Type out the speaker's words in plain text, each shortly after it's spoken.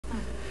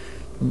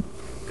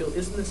Phil,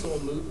 isn't this all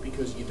moot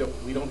because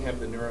we don't have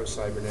the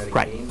neurocybernetic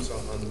Right. games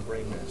on the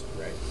Brainmaster,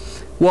 right?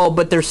 Well,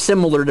 but they're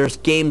similar. There's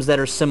games that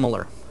are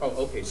similar. Oh,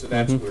 okay, so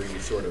that's where you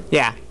sort of...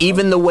 Yeah,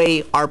 even the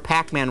way our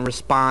Pac-Man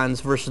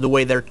responds versus the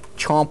way their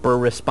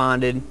Chomper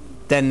responded,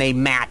 then they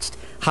matched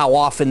how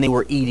often they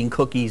were eating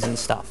cookies and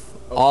stuff.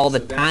 Okay, All the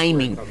so that's where it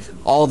timing, comes in.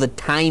 all the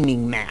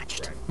timing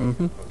matched.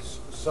 Right.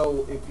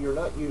 So if you're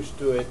not used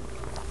to it,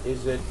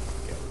 is it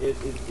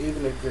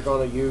even if you're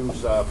going to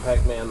use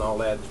Pac-Man and all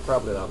that, it's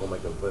probably not going to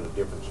make a bit of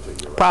difference to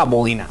you, right?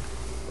 Probably not.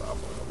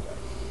 Probably, okay.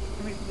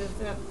 I mean,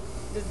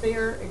 does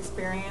their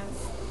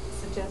experience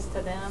suggest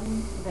to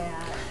them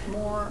that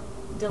more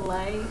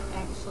delay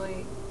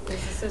actually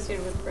is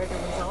associated with greater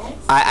results?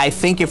 I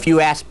think if you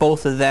ask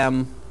both of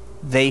them,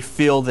 they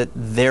feel that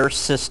their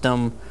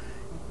system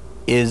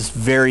is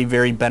very,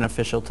 very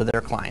beneficial to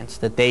their clients,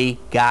 that they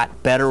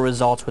got better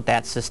results with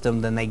that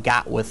system than they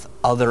got with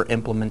other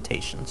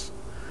implementations.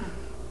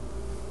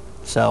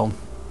 So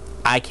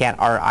I'm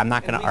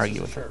not going to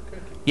argue with them.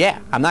 Yeah,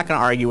 I'm not going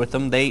to argue with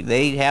them.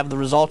 They have the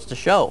results to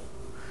show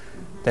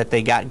that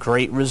they got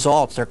great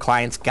results. Their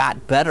clients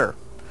got better.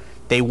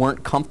 They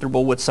weren't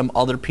comfortable with some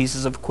other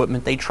pieces of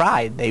equipment they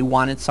tried. They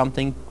wanted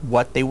something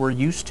what they were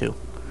used to.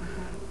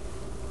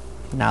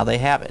 Now they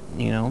have it,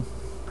 you know.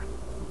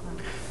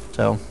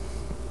 So,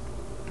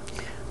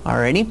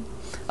 alrighty.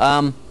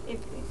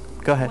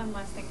 Go ahead. One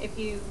last thing. If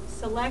you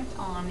select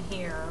on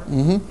here,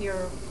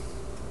 you're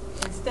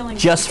instilling...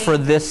 Just for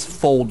this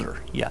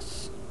folder,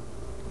 yes.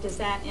 Does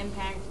that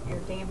impact your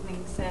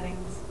dampening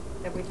settings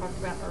that we talked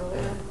about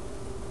earlier?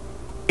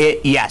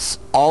 Yes,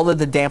 all of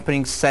the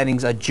dampening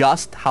settings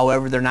adjust.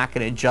 However, they're not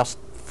going to adjust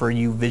for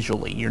you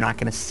visually. You're not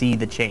going to see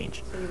the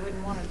change. So you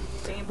wouldn't want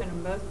to dampen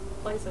in both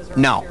places? Or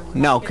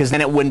No, because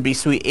then it wouldn't be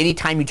sweet.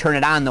 Anytime you turn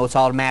it on, though, it's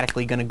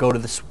automatically going to go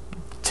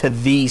to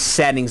these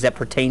settings that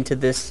pertain to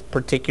this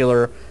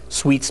particular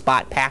sweet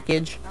spot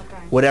package.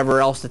 Okay.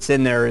 Whatever else that's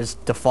in there is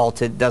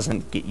defaulted,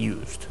 doesn't get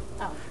used.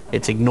 Oh, okay.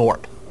 It's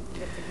ignored.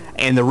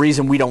 And the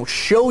reason we don't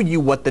show you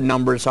what the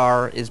numbers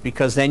are is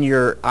because then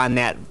you're on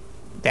that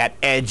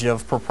edge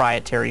of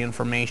proprietary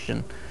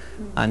information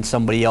on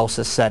somebody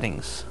else's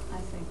settings. I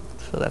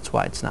see. So that's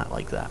why it's not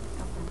like that.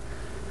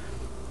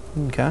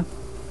 Okay. Okay.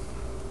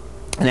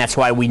 And that's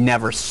why we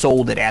never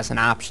sold it as an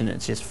option.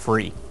 It's just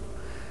free,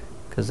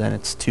 because then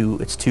it's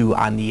too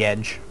on the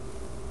edge.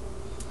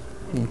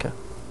 Okay.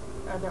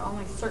 Are there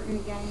only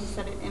certain games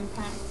that it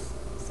impacts?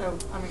 So,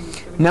 I mean...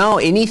 No,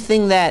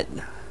 anything that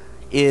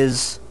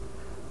is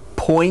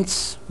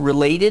points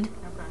related,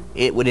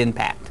 it would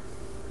impact.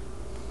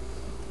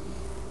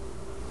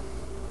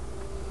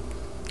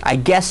 I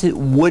guess it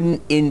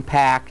wouldn't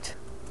impact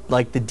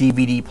like the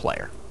DVD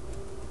player,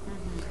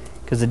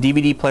 because the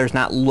DVD player is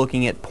not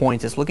looking at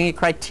points. It's looking at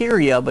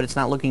criteria, but it's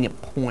not looking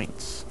at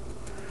points.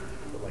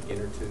 Like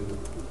inner tube?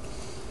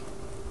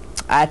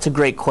 That's a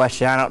great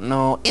question. I don't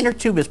know. Inner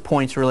tube is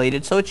points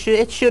related, so it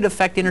should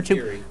affect inner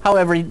tube.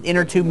 However,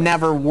 inner tube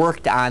never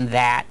worked on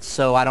that,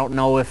 so I don't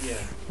know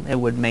if it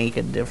would make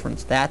a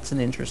difference. That's an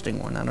interesting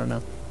one. I don't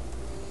know,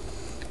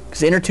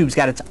 because inner tube's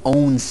got its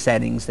own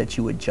settings that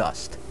you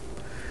adjust.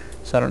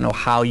 So I don't know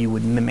how you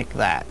would mimic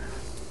that.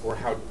 Or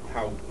how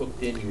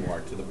hooked in you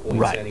are to the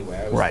points anyway.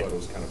 I always thought it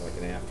was kind of like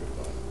an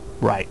afterthought.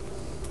 Right.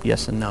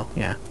 Yes and no,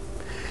 yeah.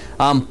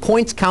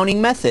 Points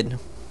counting method.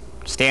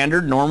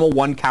 Standard, normal,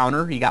 one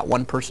counter. You got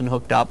one person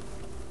hooked up.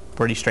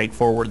 Pretty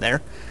straightforward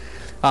there.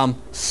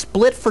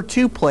 Split for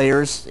two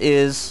players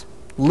is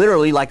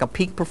literally like a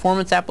peak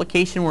performance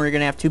application where you're going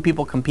to have two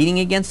people competing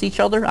against each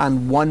other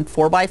on one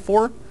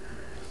 4x4,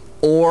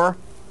 or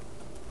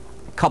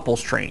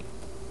couples training.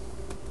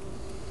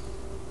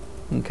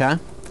 Okay,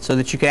 so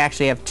that you could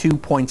actually have 2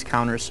 points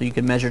counters, so you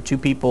can measure two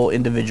people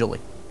individually.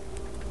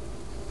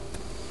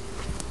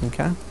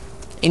 Okay,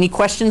 any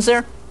questions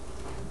there?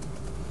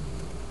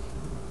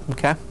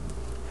 Okay.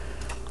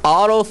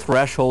 Auto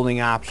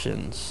thresholding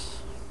options.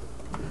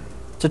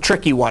 It's a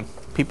tricky one.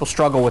 People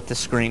struggle with this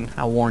screen,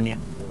 I'll warn you.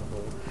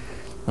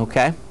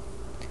 Okay,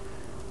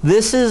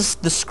 this is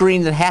the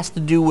screen that has to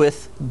do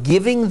with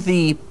giving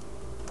the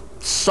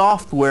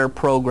software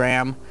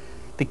program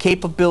the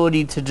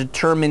capability to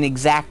determine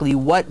exactly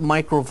what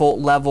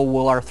microvolt level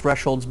will our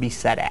thresholds be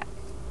set at.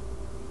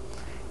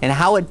 And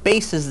how it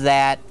bases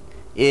that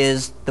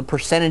is the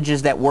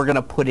percentages that we're going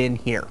to put in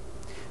here.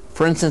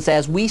 For instance,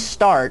 as we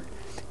start,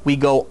 we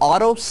go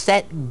auto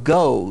set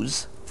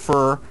goes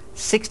for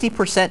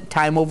 60%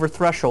 time over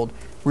threshold.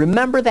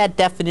 Remember, that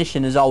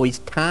definition is always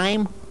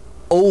time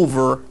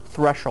over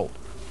threshold.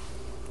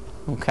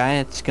 Okay,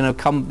 it's going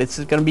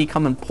to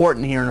become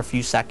important here in a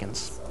few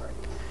seconds.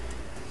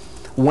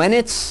 When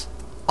it's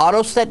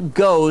auto set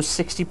goes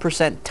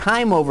 60%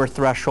 time over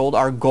threshold,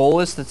 our goal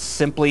is to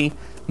simply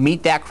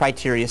meet that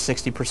criteria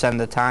 60% of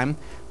the time.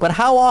 But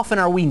how often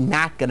are we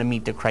not going to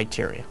meet the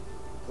criteria?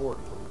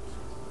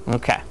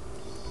 Okay.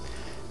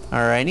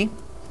 Alrighty.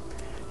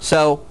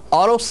 So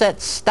auto set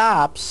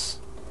stops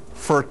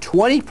for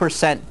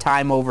 20%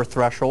 time over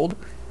threshold.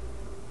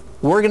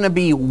 We're going to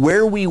be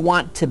where we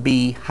want to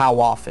be how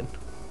often?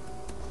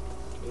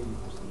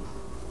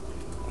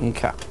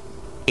 Okay.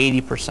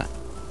 80%.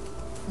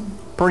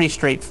 Pretty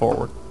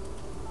straightforward.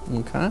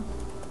 Okay.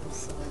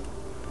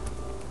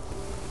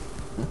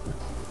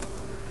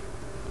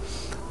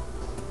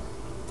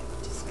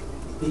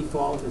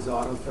 Default is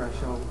auto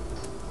threshold.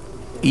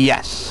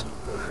 Yes.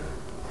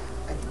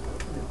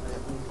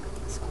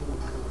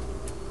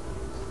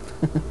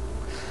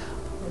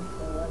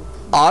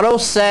 Auto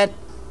set,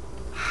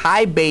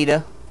 high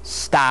beta,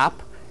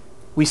 stop.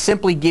 We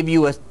simply give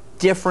you a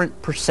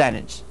different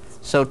percentage.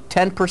 So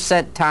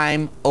 10%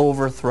 time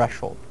over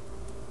threshold.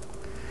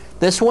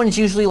 This one's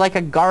usually like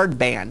a guard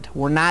band.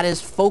 We're not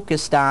as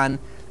focused on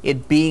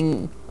it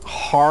being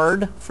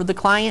hard for the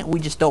client. We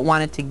just don't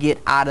want it to get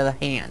out of the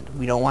hand.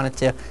 We don't want it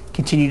to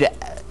continue to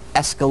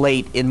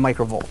escalate in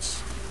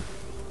microvolts.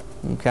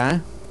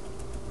 Okay?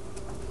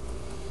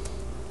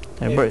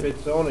 If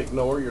it's on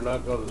ignore, it's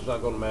not going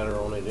to matter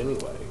on it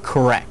anyway.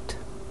 Correct.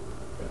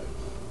 Okay.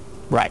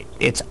 Right.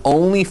 It's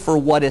only for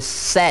what is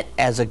set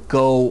as a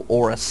go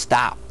or a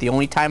stop. The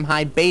only time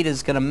high beta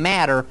is going to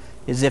matter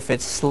is if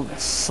it's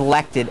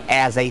selected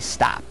as a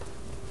stop.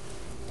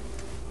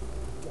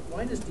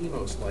 Why does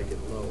Demos like it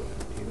low?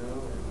 Do you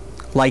know?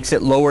 Likes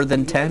it lower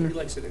than He 10?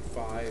 likes it at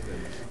 5 and,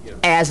 you know.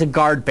 As a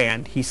guard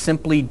band. He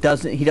simply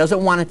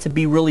doesn't want it to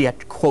be really a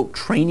quote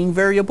training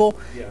variable.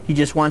 Yeah. He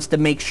just wants to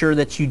make sure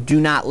that you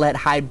do not let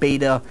high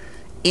beta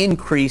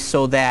increase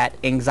so that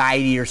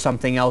anxiety or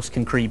something else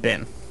can creep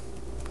in.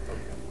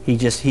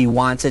 Okay. He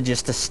wants it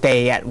just to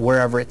stay at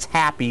wherever it's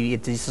happy.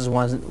 It just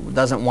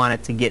doesn't want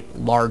it to get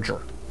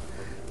larger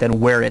than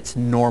where it's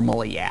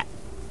normally at.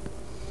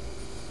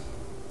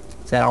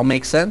 Does that all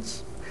make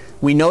sense?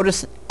 We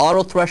notice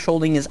auto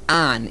thresholding is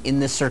on in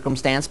this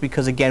circumstance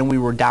because again we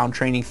were down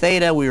training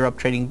theta, we were up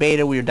training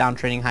beta, we were down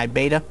training high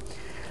beta.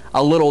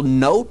 A little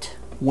note,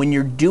 when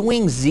you're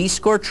doing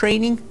z-score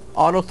training,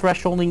 auto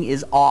thresholding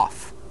is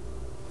off.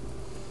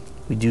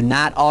 We do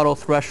not auto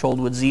threshold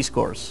with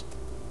z-scores.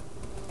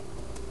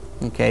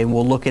 Okay,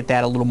 we'll look at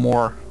that a little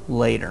more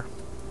later.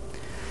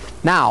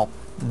 Now,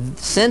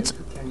 since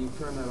Can you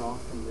turn that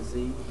off from the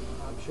Z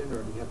option,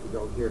 or do you have to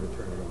go here to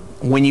turn it on?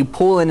 when you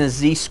pull in a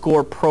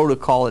z-score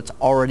protocol, it's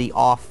already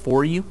off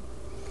for you.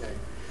 Okay.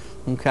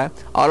 Okay.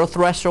 Auto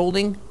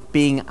thresholding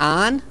being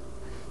on,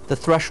 the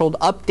threshold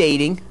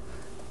updating,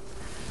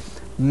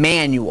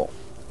 manual.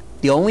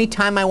 The only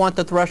time I want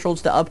the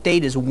thresholds to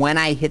update is when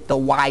I hit the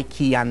Y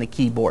key on the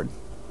keyboard.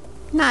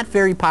 Not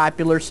very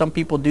popular. Some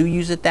people do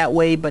use it that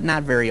way, but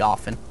not very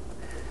often.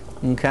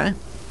 Okay.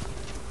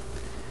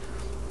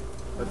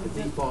 But the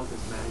default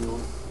is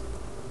manual.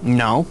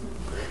 No.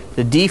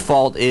 The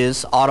default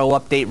is auto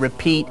update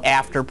repeat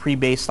after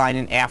pre-baseline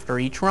and after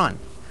each run.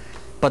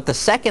 But the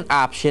second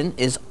option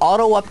is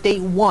auto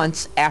update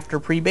once after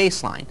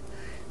pre-baseline.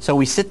 So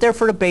we sit there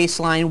for the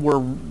baseline,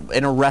 we're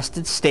in a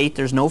rested state,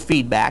 there's no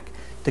feedback.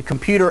 The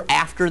computer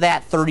after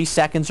that 30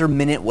 seconds or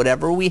minute,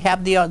 whatever we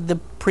have the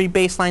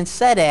pre-baseline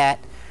set at,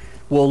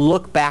 will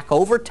look back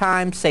over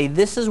time, say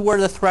this is where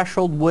the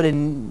threshold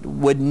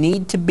would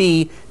need to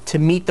be to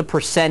meet the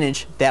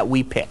percentage that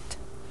we picked.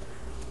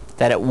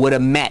 That it would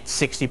have met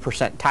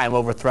 60% time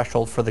over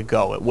threshold for the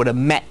go. It would have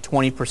met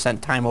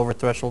 20% time over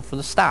threshold for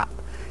the stop.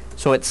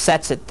 So it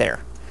sets it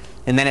there.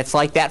 And then it's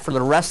like that for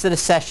the rest of the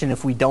session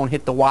if we don't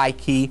hit the Y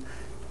key.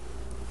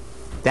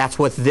 That's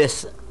what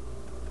this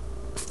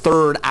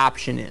third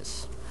option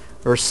is,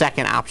 or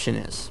second option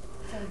is.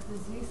 So the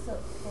Z-score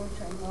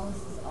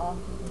analysis is off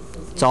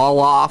because the It's all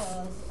off.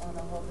 Z-scores on a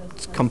whole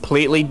It's different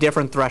completely system,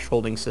 different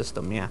thresholding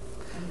system, yeah.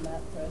 and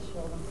that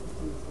thresholding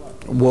system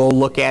is what? We'll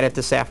look at it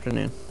this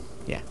afternoon.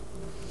 Yeah.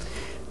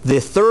 The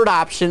third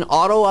option,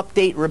 auto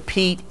update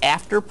repeat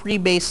after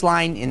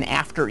pre-baseline and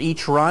after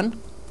each run,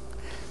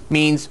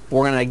 means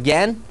we're going to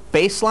again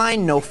baseline,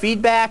 no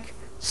feedback,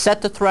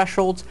 set the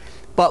thresholds,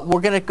 but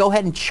we're going to go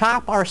ahead and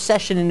chop our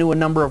session into a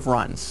number of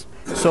runs.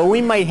 So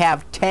we might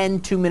have 10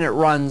 2-minute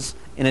runs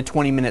in a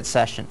 20-minute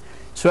session.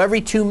 So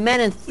every 2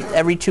 minutes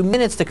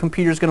the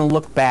computer's going to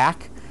look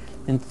back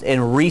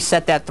and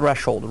reset that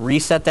threshold,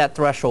 reset that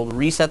threshold,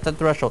 reset that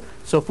threshold.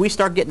 So if we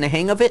start getting the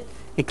hang of it,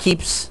 it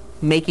keeps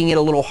making it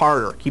a little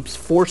harder, keeps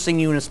forcing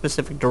you in a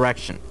specific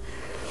direction.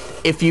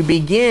 If you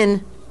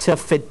begin to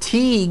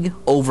fatigue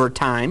over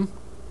time,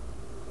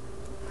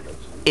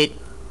 it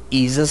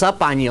eases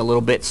up on you a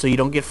little bit so you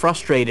don't get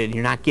frustrated.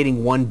 You're not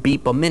getting 1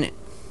 beep a minute.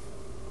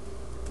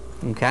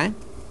 Okay?